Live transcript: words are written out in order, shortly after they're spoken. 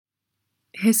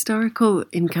Historical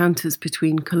encounters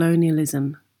between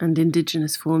colonialism and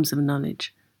indigenous forms of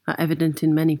knowledge are evident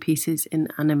in many pieces in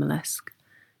Animalesque,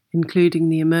 including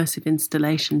the immersive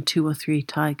installation Two or Three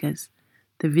Tigers,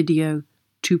 the video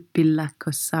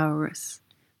Tupilacosaurus,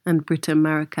 and Britta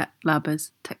Maricat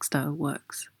Laber's textile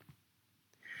works.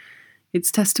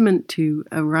 It's testament to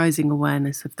a rising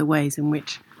awareness of the ways in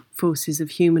which forces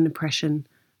of human oppression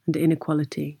and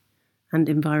inequality and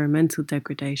environmental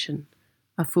degradation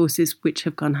are forces which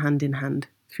have gone hand in hand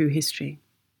through history.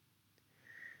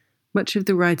 Much of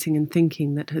the writing and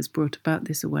thinking that has brought about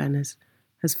this awareness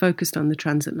has focused on the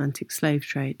transatlantic slave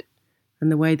trade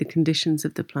and the way the conditions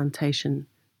of the plantation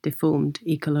deformed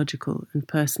ecological and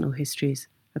personal histories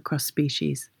across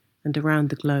species and around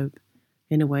the globe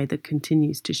in a way that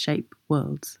continues to shape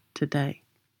worlds today.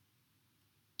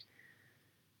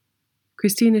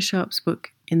 Christina Sharpe's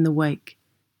book, In the Wake,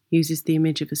 uses the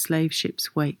image of a slave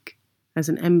ship's wake as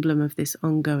an emblem of this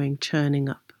ongoing churning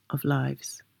up of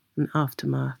lives and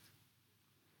aftermath.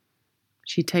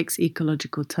 She takes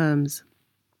ecological terms,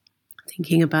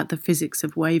 thinking about the physics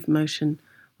of wave motion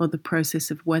or the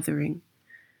process of weathering,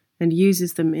 and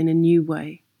uses them in a new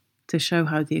way to show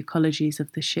how the ecologies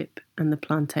of the ship and the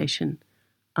plantation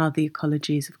are the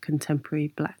ecologies of contemporary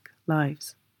Black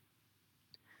lives.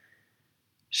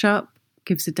 Sharpe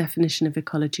gives a definition of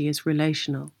ecology as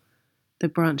relational, the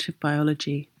branch of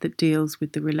biology that deals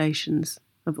with the relations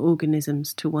of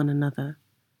organisms to one another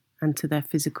and to their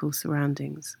physical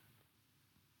surroundings.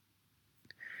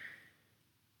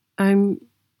 I'm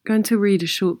going to read a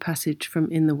short passage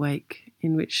from In the Wake,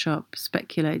 in which Sharpe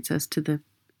speculates as to the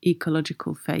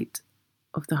ecological fate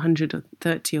of the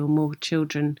 130 or more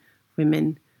children,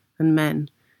 women, and men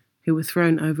who were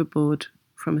thrown overboard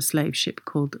from a slave ship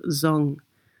called Zong,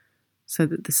 so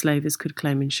that the slavers could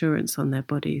claim insurance on their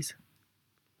bodies.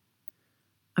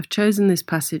 I've chosen this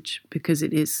passage because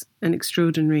it is an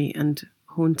extraordinary and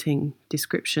haunting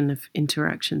description of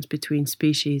interactions between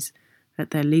species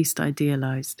at their least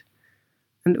idealized,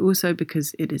 and also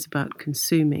because it is about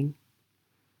consuming.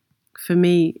 For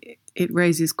me, it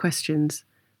raises questions,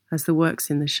 as the works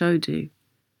in the show do,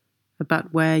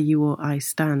 about where you or I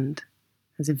stand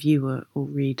as a viewer or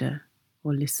reader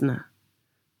or listener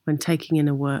when taking in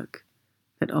a work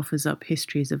that offers up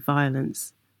histories of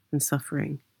violence and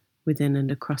suffering within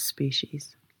and across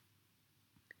species.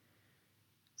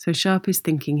 So Sharpe is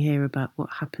thinking here about what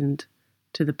happened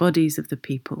to the bodies of the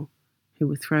people who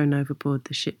were thrown overboard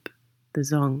the ship, the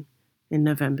Zong, in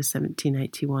November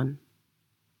 1781.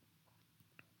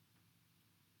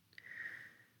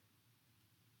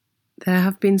 There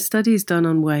have been studies done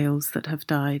on whales that have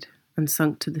died and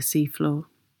sunk to the seafloor.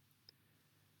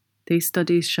 These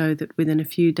studies show that within a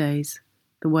few days,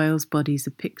 the whales' bodies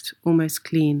are picked almost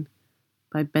clean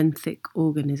by benthic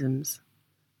organisms,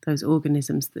 those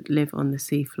organisms that live on the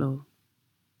seafloor.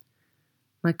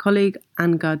 My colleague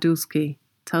Anne Gardulski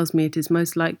tells me it is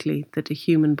most likely that a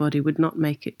human body would not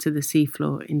make it to the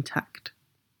seafloor intact.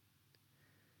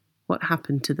 What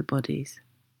happened to the bodies?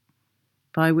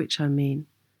 By which I mean,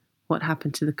 what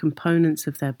happened to the components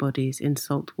of their bodies in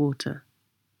salt water?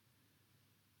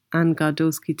 Anne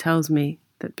Gardulski tells me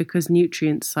that because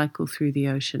nutrients cycle through the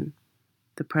ocean,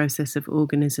 the process of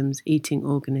organisms eating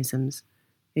organisms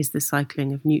is the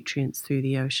cycling of nutrients through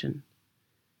the ocean.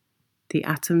 The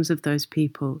atoms of those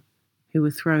people who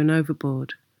were thrown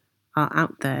overboard are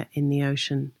out there in the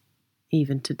ocean,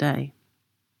 even today.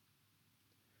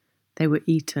 They were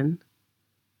eaten,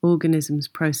 organisms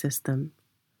processed them,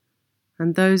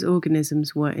 and those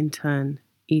organisms were in turn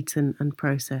eaten and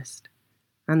processed,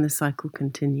 and the cycle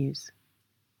continues.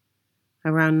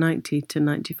 Around 90 to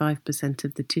 95%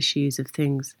 of the tissues of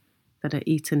things that are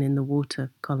eaten in the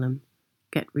water column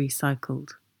get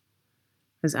recycled.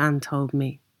 As Anne told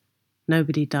me,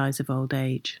 nobody dies of old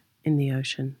age in the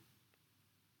ocean.